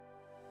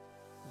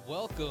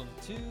Welcome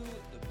to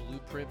the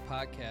Blueprint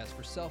Podcast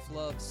for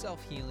self-love,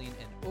 self-healing,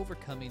 and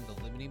overcoming the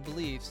limiting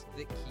beliefs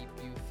that keep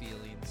you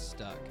feeling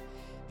stuck.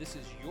 This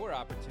is your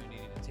opportunity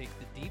to take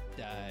the deep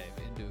dive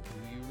into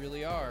who you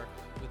really are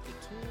with the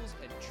tools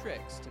and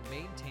tricks to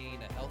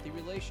maintain a healthy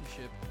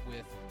relationship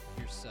with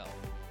yourself.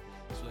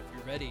 So if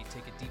you're ready,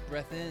 take a deep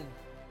breath in,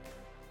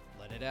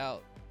 let it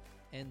out,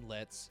 and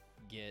let's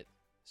get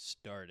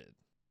started.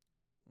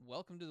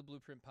 Welcome to the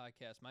Blueprint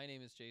Podcast. My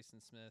name is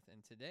Jason Smith,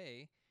 and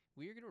today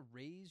we are going to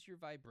raise your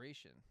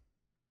vibration.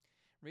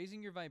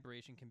 Raising your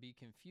vibration can be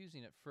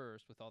confusing at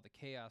first with all the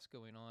chaos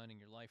going on in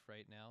your life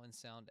right now and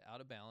sound out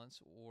of balance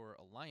or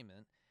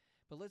alignment,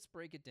 but let's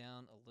break it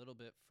down a little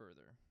bit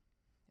further.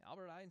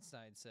 Albert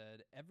Einstein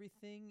said,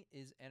 "Everything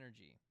is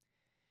energy,"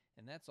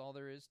 and that's all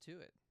there is to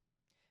it.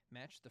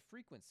 Match the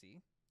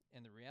frequency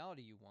and the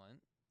reality you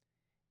want,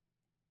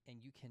 and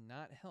you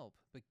cannot help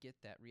but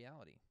get that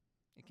reality.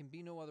 It can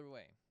be no other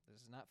way. This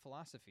is not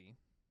philosophy.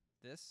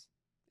 This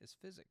is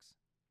physics.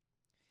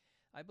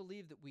 I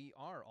believe that we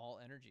are all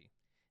energy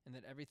and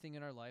that everything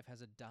in our life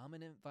has a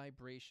dominant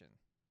vibration.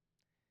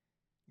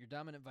 Your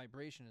dominant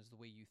vibration is the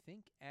way you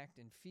think, act,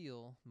 and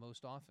feel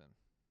most often.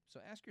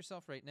 So ask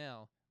yourself right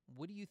now,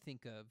 what do you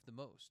think of the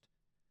most?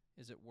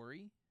 Is it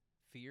worry,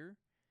 fear,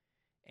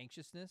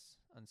 anxiousness,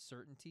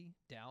 uncertainty,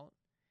 doubt,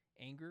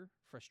 anger,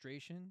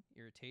 frustration,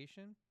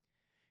 irritation?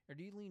 Or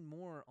do you lean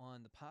more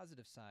on the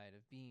positive side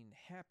of being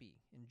happy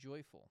and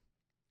joyful?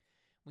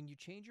 When you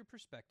change your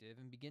perspective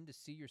and begin to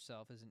see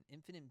yourself as an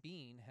infinite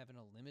being having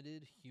a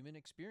limited human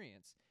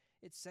experience,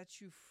 it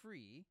sets you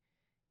free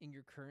in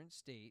your current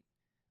state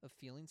of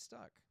feeling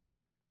stuck.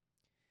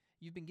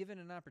 You've been given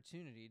an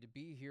opportunity to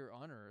be here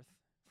on Earth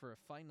for a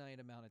finite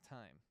amount of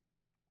time.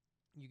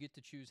 You get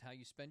to choose how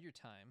you spend your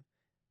time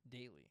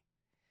daily.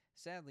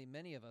 Sadly,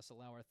 many of us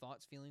allow our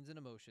thoughts, feelings, and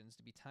emotions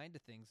to be tied to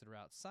things that are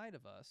outside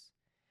of us,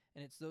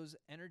 and it's those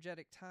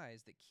energetic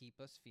ties that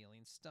keep us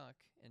feeling stuck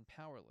and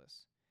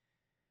powerless.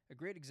 A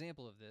great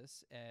example of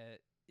this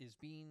is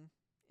being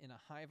in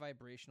a high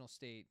vibrational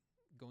state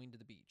going to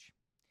the beach.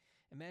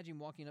 Imagine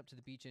walking up to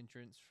the beach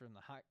entrance from the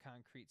hot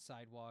concrete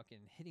sidewalk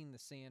and hitting the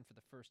sand for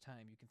the first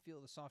time. You can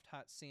feel the soft,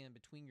 hot sand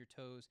between your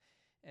toes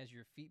as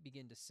your feet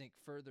begin to sink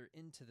further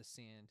into the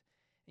sand,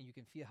 and you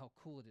can feel how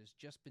cool it is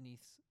just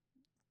beneath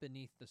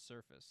the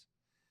surface.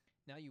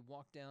 Now you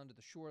walk down to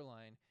the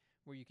shoreline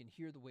where you can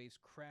hear the waves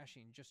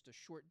crashing just a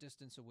short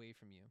distance away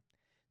from you.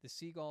 The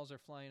seagulls are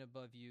flying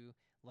above you,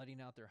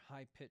 letting out their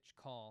high-pitched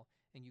call,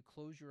 and you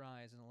close your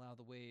eyes and allow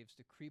the waves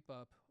to creep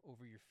up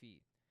over your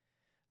feet.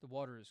 The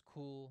water is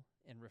cool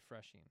and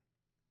refreshing,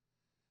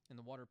 and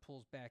the water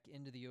pulls back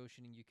into the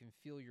ocean, and you can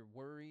feel your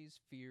worries,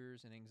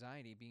 fears, and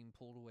anxiety being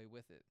pulled away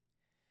with it.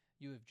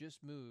 You have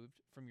just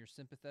moved from your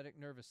sympathetic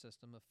nervous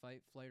system of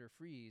fight, flight, or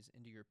freeze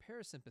into your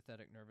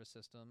parasympathetic nervous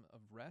system of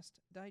rest,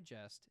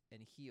 digest,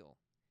 and heal.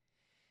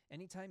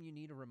 Anytime you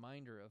need a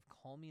reminder of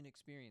calming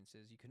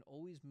experiences, you can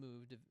always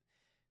move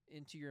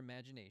into your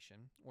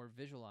imagination or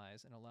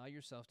visualize and allow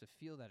yourself to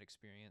feel that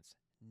experience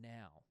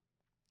now.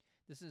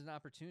 This is an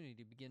opportunity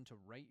to begin to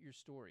write your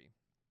story.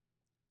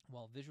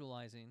 While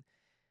visualizing,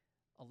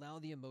 allow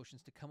the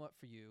emotions to come up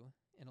for you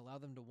and allow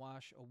them to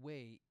wash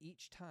away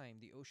each time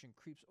the ocean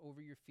creeps over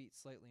your feet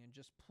slightly and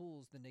just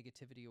pulls the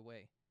negativity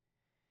away.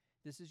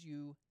 This is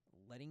you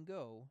letting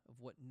go of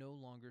what no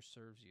longer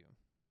serves you.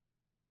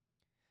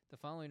 The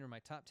following are my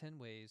top 10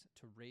 ways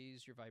to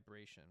raise your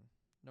vibration.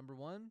 Number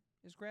 1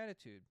 is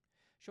gratitude.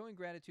 Showing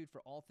gratitude for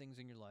all things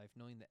in your life,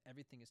 knowing that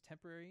everything is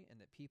temporary and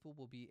that people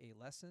will be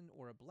a lesson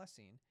or a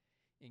blessing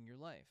in your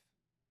life.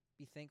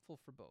 Be thankful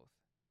for both.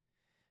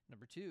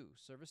 Number 2,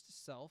 service to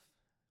self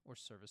or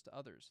service to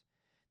others.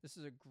 This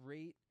is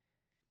great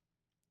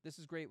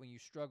when you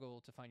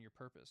struggle to find your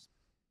purpose,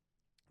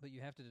 but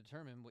you have to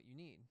determine what you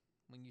need.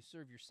 When you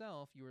serve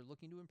yourself, you are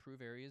looking to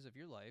improve areas of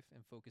your life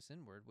and focus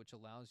inward, which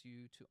allows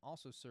you to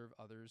also serve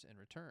others in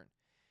return.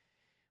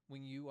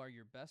 When you are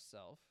your best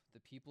self, the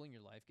people in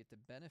your life get to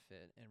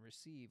benefit and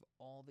receive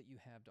all that you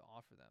have to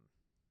offer them.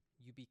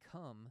 You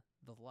become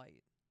the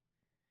light.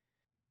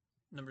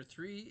 Number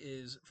 3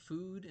 is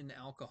food and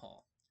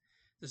alcohol.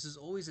 This is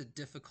always a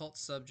difficult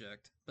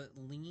subject, but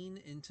lean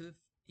into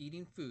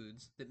eating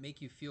foods that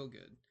make you feel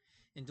good.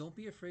 And don't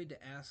be afraid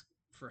to ask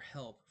for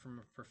help from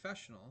a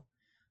professional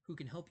who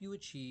can help you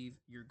achieve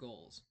your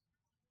goals.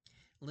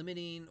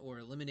 Limiting or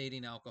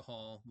eliminating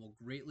alcohol will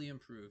greatly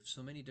improve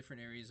so many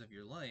different areas of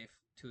your life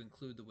to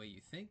include the way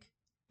you think,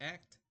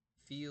 act,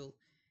 feel,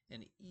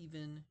 and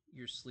even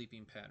your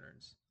sleeping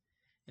patterns.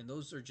 And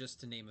those are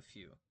just to name a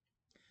few.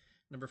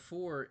 Number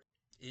 4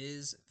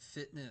 is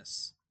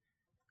fitness.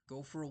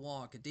 Go for a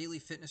walk. A daily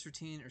fitness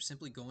routine or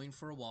simply going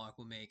for a walk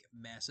will make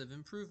massive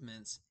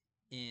improvements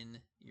in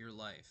your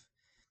life.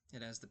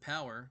 It has the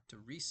power to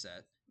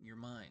reset your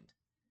mind.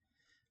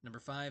 Number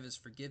 5 is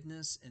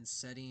forgiveness and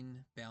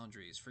setting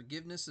boundaries.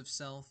 Forgiveness of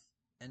self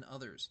and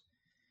others.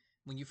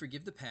 When you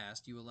forgive the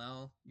past, you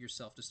allow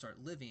yourself to start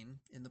living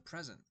in the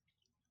present.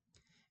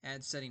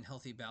 Add setting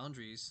healthy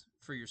boundaries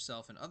for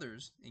yourself and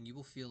others, and you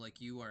will feel like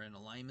you are in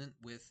alignment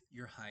with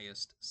your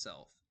highest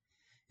self.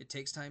 It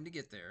takes time to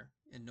get there,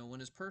 and no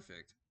one is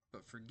perfect,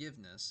 but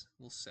forgiveness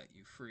will set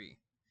you free.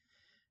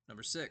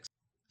 Number 6,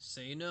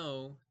 say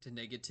no to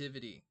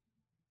negativity.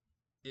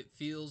 It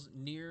feels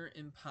near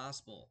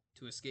impossible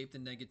to escape the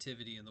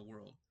negativity in the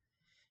world,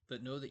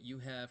 but know that you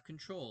have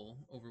control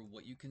over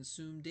what you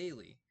consume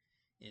daily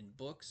in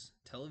books,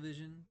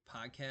 television,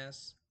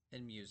 podcasts,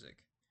 and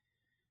music.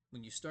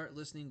 When you start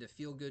listening to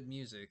feel-good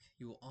music,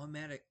 you will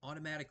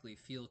automatically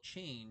feel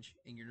change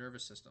in your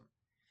nervous system.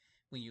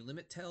 When you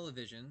limit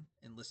television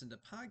and listen to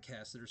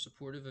podcasts that are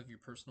supportive of your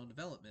personal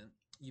development,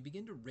 you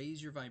begin to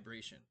raise your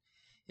vibration.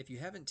 If you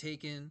haven't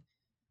taken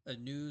a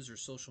news or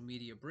social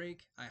media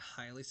break, I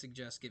highly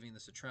suggest giving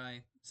this a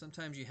try.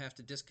 Sometimes you have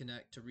to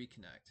disconnect to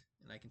reconnect,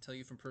 and I can tell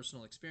you from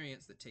personal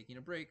experience that taking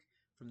a break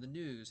from the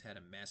news had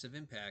a massive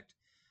impact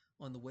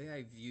on the way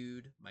I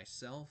viewed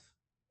myself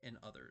and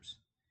others.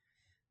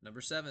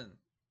 Number 7,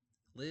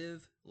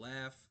 live,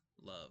 laugh,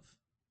 love.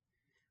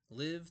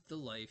 Live the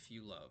life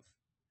you love.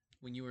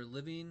 When you are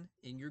living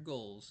in your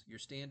goals, your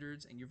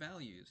standards, and your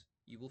values,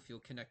 you will feel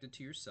connected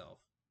to yourself,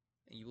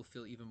 and you will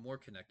feel even more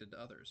connected to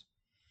others.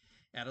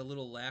 Add a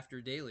little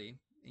laughter daily,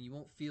 and you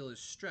won't feel as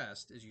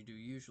stressed as you do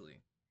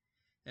usually.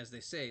 As they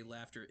say,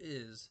 laughter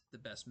is the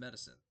best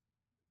medicine.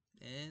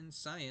 And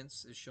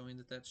science is showing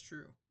that that's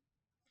true.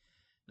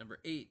 Number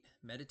 8,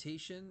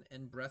 meditation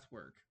and breath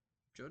work.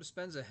 Joe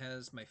Dispenza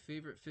has my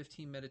favorite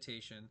 15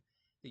 meditation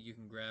that you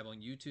can grab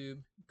on YouTube.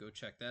 Go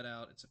check that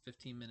out. It's a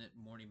 15-minute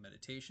morning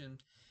meditation.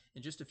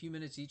 In just a few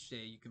minutes each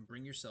day, you can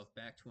bring yourself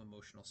back to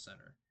emotional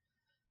center.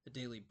 The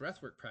daily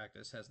breathwork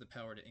practice has the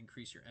power to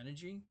increase your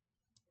energy,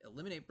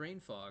 eliminate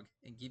brain fog,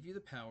 and give you the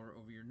power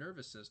over your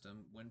nervous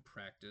system when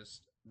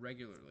practiced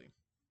regularly.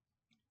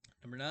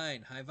 Number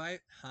 9,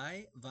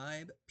 high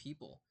vibe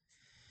people.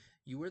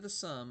 You are the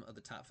sum of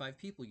the top 5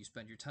 people you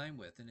spend your time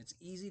with, and it's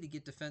easy to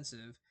get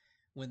defensive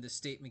when this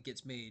statement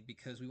gets made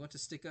because we want to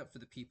stick up for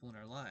the people in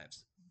our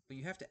lives. But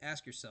you have to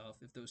ask yourself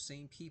if those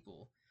same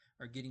people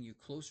are getting you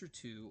closer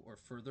to or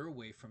further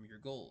away from your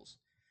goals.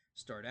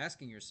 Start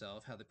asking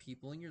yourself how the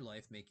people in your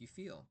life make you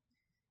feel.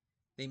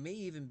 They may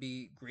even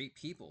be great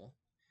people,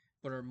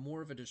 but are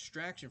more of a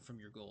distraction from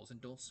your goals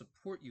and don't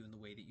support you in the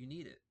way that you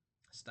need it.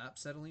 Stop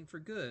settling for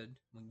good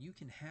when you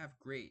can have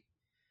great.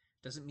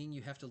 Doesn't mean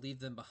you have to leave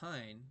them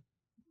behind,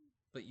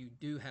 but you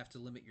do have to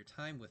limit your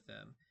time with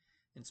them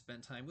and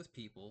spend time with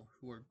people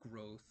who are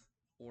growth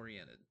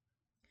oriented.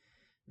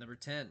 Number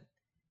 10,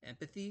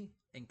 empathy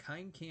and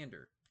kind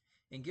candor.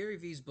 In Gary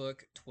Vee's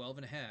book, 12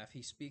 and a Half,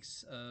 he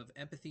speaks of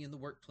empathy in the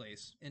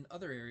workplace and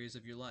other areas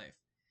of your life.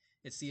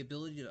 It's the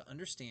ability to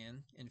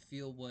understand and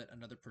feel what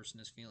another person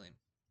is feeling.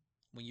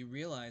 When you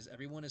realize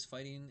everyone is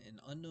fighting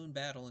an unknown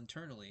battle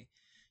internally,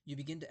 you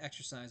begin to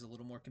exercise a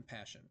little more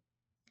compassion.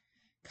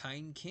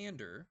 Kind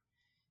candor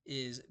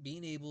is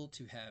being able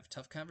to have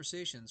tough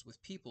conversations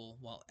with people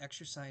while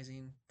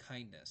exercising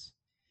kindness.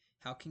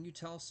 How can you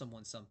tell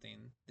someone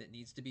something that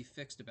needs to be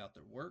fixed about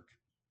their work,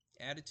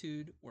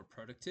 attitude, or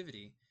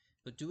productivity,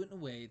 but do it in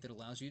a way that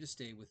allows you to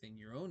stay within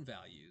your own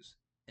values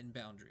and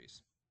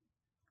boundaries?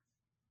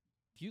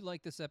 If you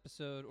like this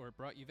episode or it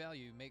brought you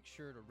value, make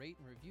sure to rate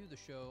and review the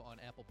show on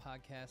Apple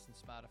Podcasts and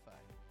Spotify.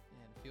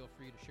 And feel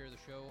free to share the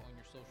show on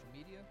your social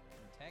media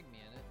and tag me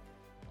in it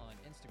on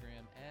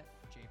Instagram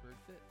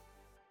 @JBirdFit.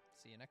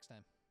 See you next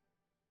time.